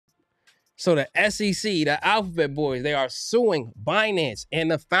So the SEC, the Alphabet Boys, they are suing Binance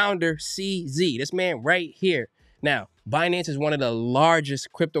and the founder CZ. This man right here. Now, Binance is one of the largest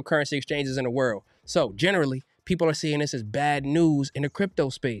cryptocurrency exchanges in the world. So generally, people are seeing this as bad news in the crypto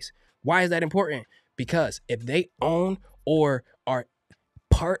space. Why is that important? Because if they own or are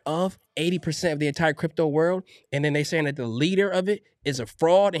part of 80% of the entire crypto world, and then they saying that the leader of it is a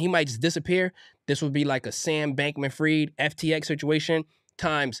fraud and he might just disappear, this would be like a Sam Bankman-Fried FTX situation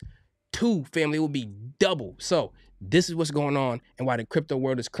times 2, family. Will be double. So this is what's going on and why the crypto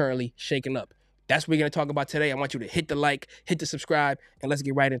world is currently shaking up. That's what we're going to talk about today. I want you to hit the like, hit the subscribe, and let's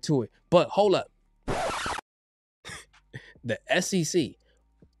get right into it. But hold up. The SEC,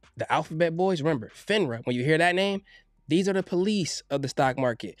 the Alphabet Boys, remember, FINRA, when you hear that name, these are the police of the stock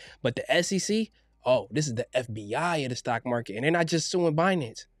market. But the SEC, oh, this is the FBI of the stock market. And they're not just suing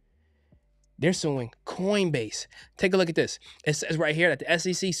Binance. They're suing Coinbase. Take a look at this. It says right here that the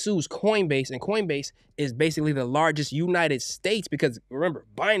SEC sues Coinbase, and Coinbase is basically the largest United States, because remember,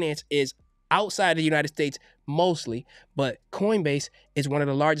 Binance is outside of the United States mostly, but Coinbase is one of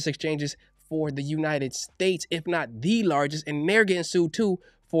the largest exchanges for the United States, if not the largest, and they're getting sued too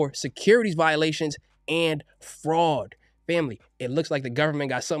for securities violations and fraud. Family, it looks like the government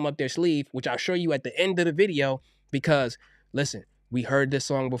got something up their sleeve, which I'll show you at the end of the video, because listen, we heard this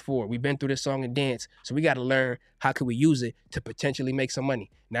song before. We've been through this song and dance. So we got to learn how can we use it to potentially make some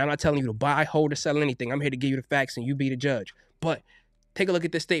money. Now, I'm not telling you to buy, hold, or sell anything. I'm here to give you the facts and you be the judge. But take a look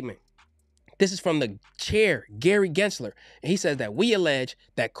at this statement. This is from the chair, Gary Gensler. And he says that we allege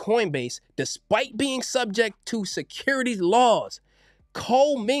that Coinbase, despite being subject to securities laws,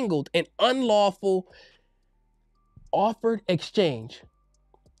 co-mingled an unlawful offered exchange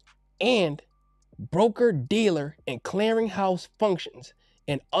and broker, dealer, and clearinghouse functions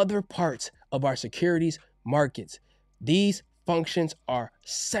in other parts of our securities markets. These functions are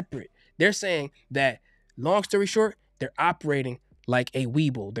separate. They're saying that, long story short, they're operating like a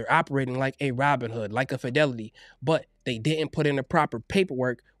Webull. They're operating like a Robinhood, like a Fidelity, but they didn't put in the proper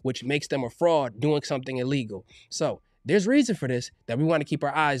paperwork, which makes them a fraud doing something illegal. So there's reason for this that we want to keep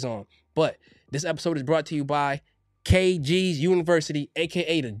our eyes on. But this episode is brought to you by KG's University,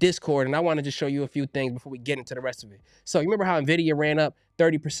 aka the Discord, and I want to just show you a few things before we get into the rest of it. So you remember how Nvidia ran up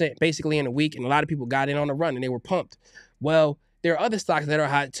 30% basically in a week, and a lot of people got in on the run and they were pumped. Well, there are other stocks that are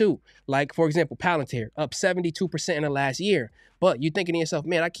hot too, like for example Palantir, up 72% in the last year. But you're thinking to yourself,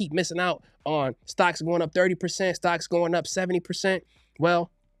 man, I keep missing out on stocks going up 30%, stocks going up 70%.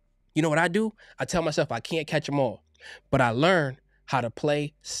 Well, you know what I do? I tell myself I can't catch them all, but I learn how to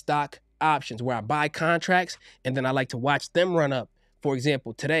play stock options, where I buy contracts and then I like to watch them run up. For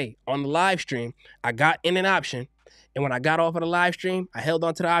example, today on the live stream, I got in an option, and when I got off of the live stream, I held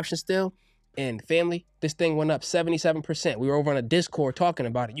on to the option still, and family, this thing went up 77%. We were over on a Discord talking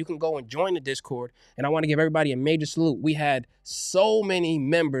about it. You can go and join the Discord, and I want to give everybody a major salute. We had so many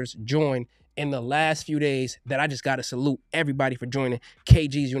members join in the last few days that I just got to salute everybody for joining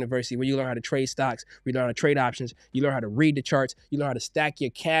KG's University, where you learn how to trade stocks, you learn how to trade options, you learn how to read the charts, you learn how to stack your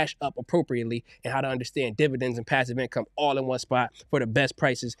cash up appropriately, and how to understand dividends and passive income all in one spot for the best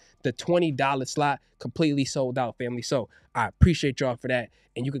prices. The $20 slot completely sold out, family. So I appreciate y'all for that.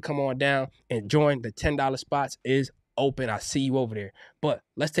 And you can come on down and join. The $10 spots is open. I see you over there. But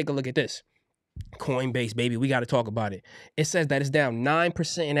let's take a look at this. Coinbase, baby, we got to talk about it. It says that it's down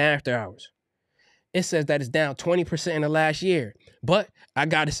 9% in after hours. It says that it's down 20% in the last year. But I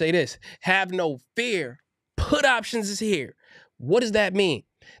got to say this, have no fear. Put options is here. What does that mean?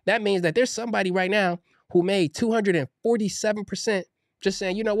 That means that there's somebody right now who made 247% just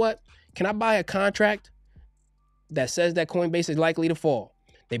saying, you know what? Can I buy a contract that says that Coinbase is likely to fall?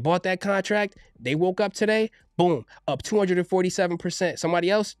 They bought that contract. They woke up today, boom, up 247%. Somebody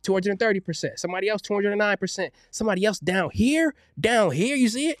else, 230%. Somebody else, 209%. Somebody else down here, you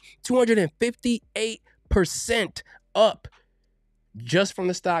see it? 258% up just from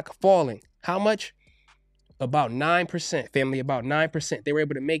the stock falling. How much? About 9%, family, about 9%. They were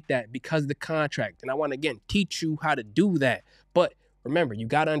able to make that because of the contract. And I want to, again, teach you how to do that. But remember, you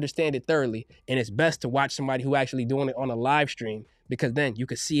got to understand it thoroughly, and it's best to watch somebody who actually doing it on a live stream, because then you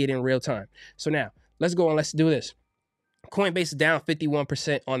can see it in real time. So now, let's go and let's do this. Coinbase is down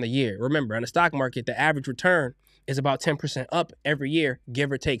 51% on the year. Remember, in the stock market, the average return is about 10% up every year, give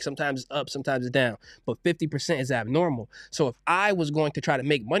or take. Sometimes it's up, sometimes it's down, but 50% is abnormal. So if I was going to try to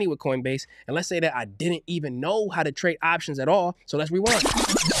make money with Coinbase, and let's say that I didn't even know how to trade options at all, so let's rewind.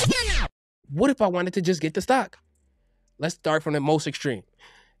 What if I wanted to just get the stock? Let's start from the most extreme.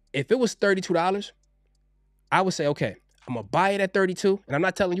 If it was $32, I would say, okay, I'm going to buy it at 32. And I'm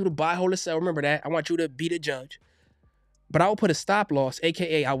not telling you to buy, hold, or sell. Remember that. I want you to be the judge. But I would put a stop loss,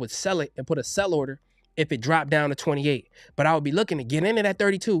 aka I would sell it and put a sell order if it dropped down to 28. But I would be looking to get in it at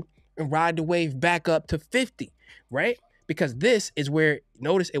 32 and ride the wave back up to 50, right? Because this is where,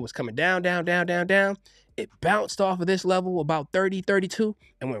 notice it was coming down, down, down, down, down. It bounced off of this level about 30, 32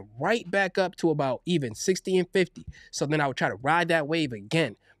 and went right back up to about even 60 and 50. So then I would try to ride that wave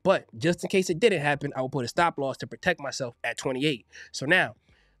again. But just in case it didn't happen, I would put a stop loss to protect myself at 28. So now,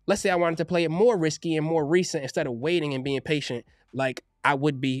 let's say I wanted to play it more risky and more recent instead of waiting and being patient like I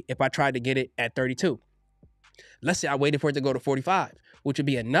would be if I tried to get it at 32. Let's say I waited for it to go to 45, which would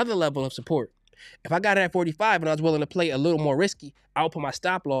be another level of support. If I got it at 45 and I was willing to play a little more risky, I would put my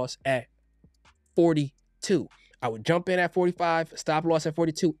stop loss at 42. I would jump in at 45, stop loss at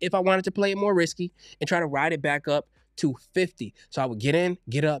 42 if I wanted to play it more risky and try to ride it back up to 50. So I would get in,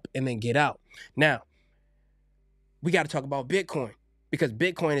 get up, and then get out. Now, we got to talk about Bitcoin because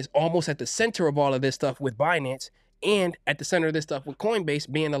Bitcoin is almost at the center of all of this stuff with Binance and at the center of this stuff with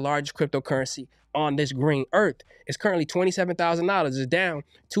Coinbase being the largest cryptocurrency on this green earth. It's currently $27,000. It's down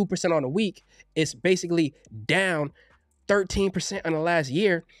 2% on the week. It's basically down 13% on the last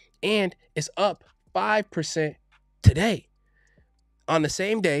year, and it's up 5% today. On the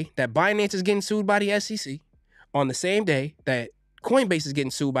same day that Binance is getting sued by the SEC, on the same day that Coinbase is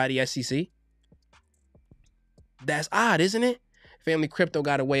getting sued by the SEC. That's odd, isn't it? Family, crypto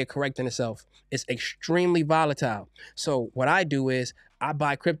got a way of correcting itself. It's extremely volatile. So what I do is I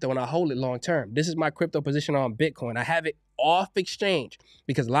buy crypto and I hold it long term. This is my crypto position on Bitcoin. I have it off exchange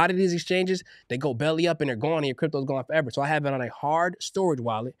because a lot of these exchanges, they go belly up and they're gone and your crypto's gone forever. So I have it on a hard storage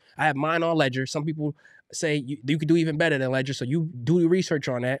wallet. I have mine on Ledger. Some people say you could do even better than Ledger. So you do the research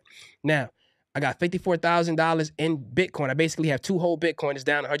on that. Now, I got $54,000 in Bitcoin. I basically have 2 whole Bitcoin. It's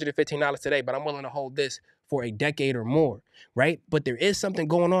down $115 today, but I'm willing to hold this for a decade or more, right? But there is something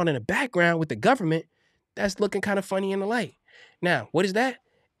going on in the background with the government that's looking kind of funny in the light. Now, what is that?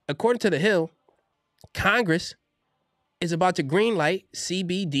 According to The Hill, Congress is about to greenlight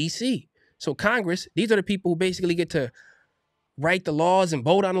CBDC. So Congress, these are the people who basically get to write the laws and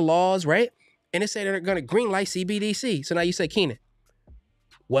vote on the laws, right? And they say they're going to greenlight CBDC. So now you say, Kenan,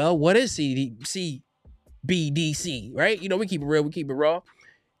 well, what is CBDC, right? You know, we keep it real, we keep it raw.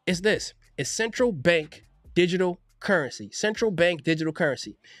 It's this. It's central bank digital currency. Central bank digital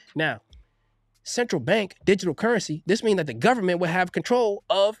currency. Now, central bank digital currency, this means that the government will have control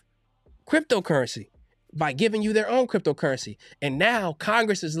of cryptocurrency by giving you their own cryptocurrency. And now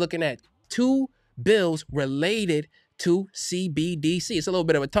Congress is looking at 2 bills related to CBDC. It's a little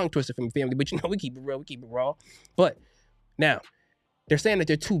bit of a tongue twister for my family, but you know, we keep it real, we keep it raw. But now, they're saying that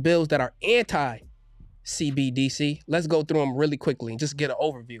there are 2 bills that are anti-CBDC. Let's go through them really quickly and just get an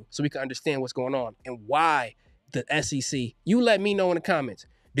overview so we can understand what's going on and why the SEC. You let me know in the comments.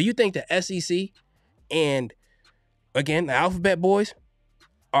 Do you think the SEC and, again, the Alphabet Boys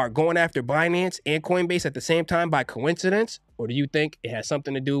are going after Binance and Coinbase at the same time by coincidence? Or do you think it has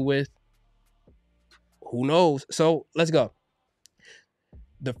something to do with, who knows? So let's go.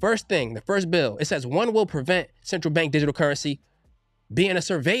 The first bill, it says 1 will prevent central bank digital currency being a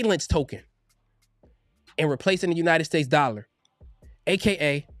surveillance token and replacing the United States dollar.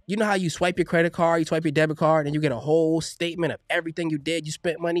 AKA, you know how you swipe your credit card, you swipe your debit card, and you get a whole statement of everything you did. You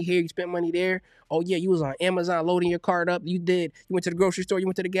spent money here, you spent money there. Oh yeah, you was on Amazon loading your card up. You went to the grocery store, you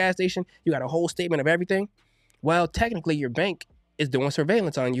went to the gas station. You got a whole statement of everything. Well, technically your bank is doing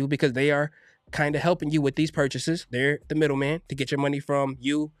surveillance on you because they are kind of helping you with these purchases. They're the middleman to get your money from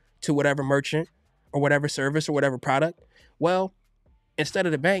you to whatever merchant or whatever service or whatever product. Well, instead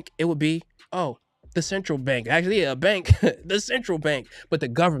of the bank, it would be, the central bank. Actually, a bank, the central bank, but the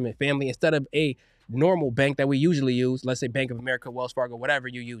government, family, instead of a normal bank that we usually use, let's say Bank of America, Wells Fargo, whatever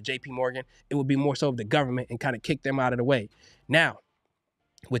you use, JP Morgan, it would be more so of the government and kind of kick them out of the way. Now,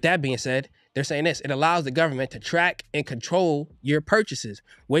 with that being said, they're saying this, it allows the government to track and control your purchases,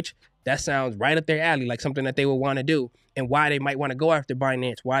 which that sounds right up their alley, like something that they would want to do and why they might want to go after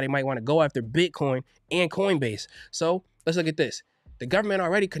Binance, why they might want to go after Bitcoin and Coinbase. So let's look at this. The government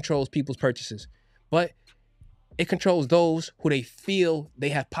already controls people's purchases, but it controls those who they feel they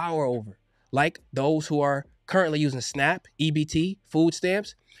have power over, like those who are currently using SNAP, EBT, food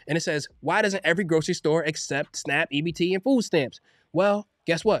stamps. And it says, why doesn't every grocery store accept SNAP, EBT, and food stamps? Well,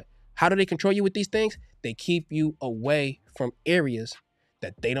 guess what? How do they control you with these things? They keep you away from areas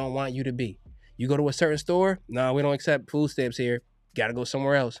that they don't want you to be. You go to a certain store, no, we don't accept food stamps here. Got to go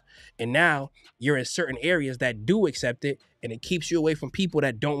somewhere else. And now you're in certain areas that do accept it, and it keeps you away from people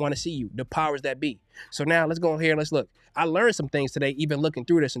that don't want to see you, the powers that be. So now let's go here and let's look. I learned some things today, even looking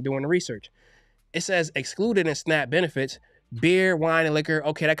through this and doing the research. It says excluded in SNAP benefits Beer, wine, and liquor.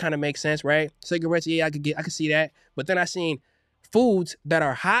 Okay, that kind of makes sense, right? Cigarettes, yeah, I could see that. But then I seen foods that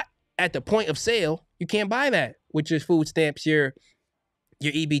are hot at the point of sale. You can't buy that, which is food stamps, your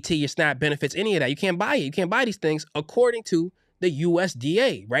EBT, your SNAP benefits, any of that. You can't buy it. You can't buy these things according to the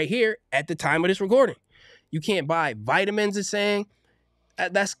USDA right here at the time of this recording. You can't buy vitamins, it's saying.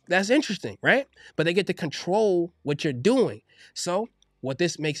 That's interesting, right? But they get to control what you're doing. So what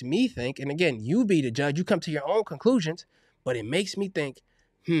this makes me think, and again, you be the judge, you come to your own conclusions, but it makes me think,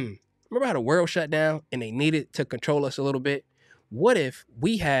 remember how the world shut down and they needed to control us a little bit? What if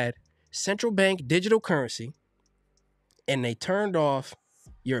we had central bank digital currency and they turned off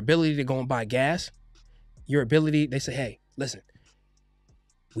your ability to go and buy gas, your ability, they say, hey, listen,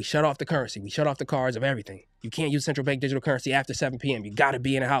 we shut off the currency. We shut off the cards of everything. You can't use central bank digital currency after 7 p.m. You got to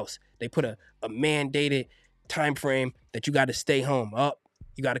be in the house. They put a mandated time frame that you got to stay home.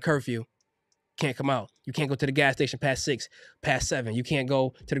 You got a curfew. Can't come out. You can't go to the gas station past 6, past 7. You can't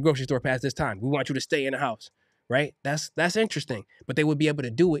go to the grocery store past this time. We want you to stay in the house, right? That's interesting. But they would be able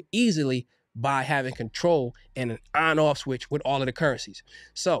to do it easily by having control and an on-off switch with all of the currencies.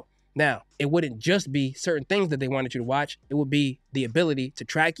 So now, it wouldn't just be certain things that they wanted you to watch. It would be the ability to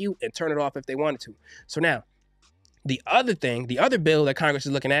track you and turn it off if they wanted to. So now, the other bill that Congress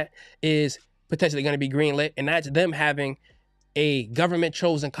is looking at is potentially going to be greenlit, and that's them having a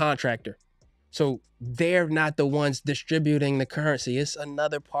government-chosen contractor. So they're not the ones distributing the currency. It's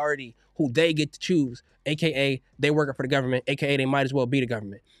another party who they get to choose, a.k.a. they working for the government, a.k.a. they might as well be the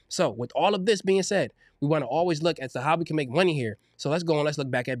government. So with all of this being said, we want to always look as to how we can make money here. So let's go and let's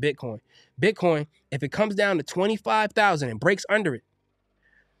look back at Bitcoin. Bitcoin, if it comes down to 25,000 and breaks under it,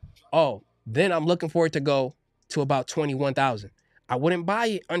 then I'm looking for it to go to about 21,000. I wouldn't buy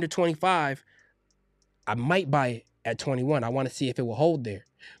it under 25. I might buy it at 21. I want to see if it will hold there.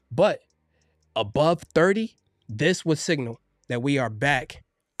 But above 30, this would signal that we are back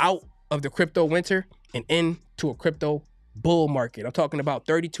out of the crypto winter and into a crypto bull market. I'm talking about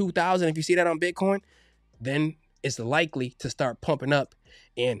 32,000. If you see that on Bitcoin, then it's likely to start pumping up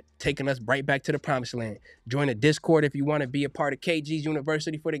and taking us right back to the promised land. Join the Discord if you want to be a part of KG's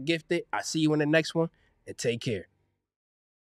University for the Gifted. I see you in the next one, and take care.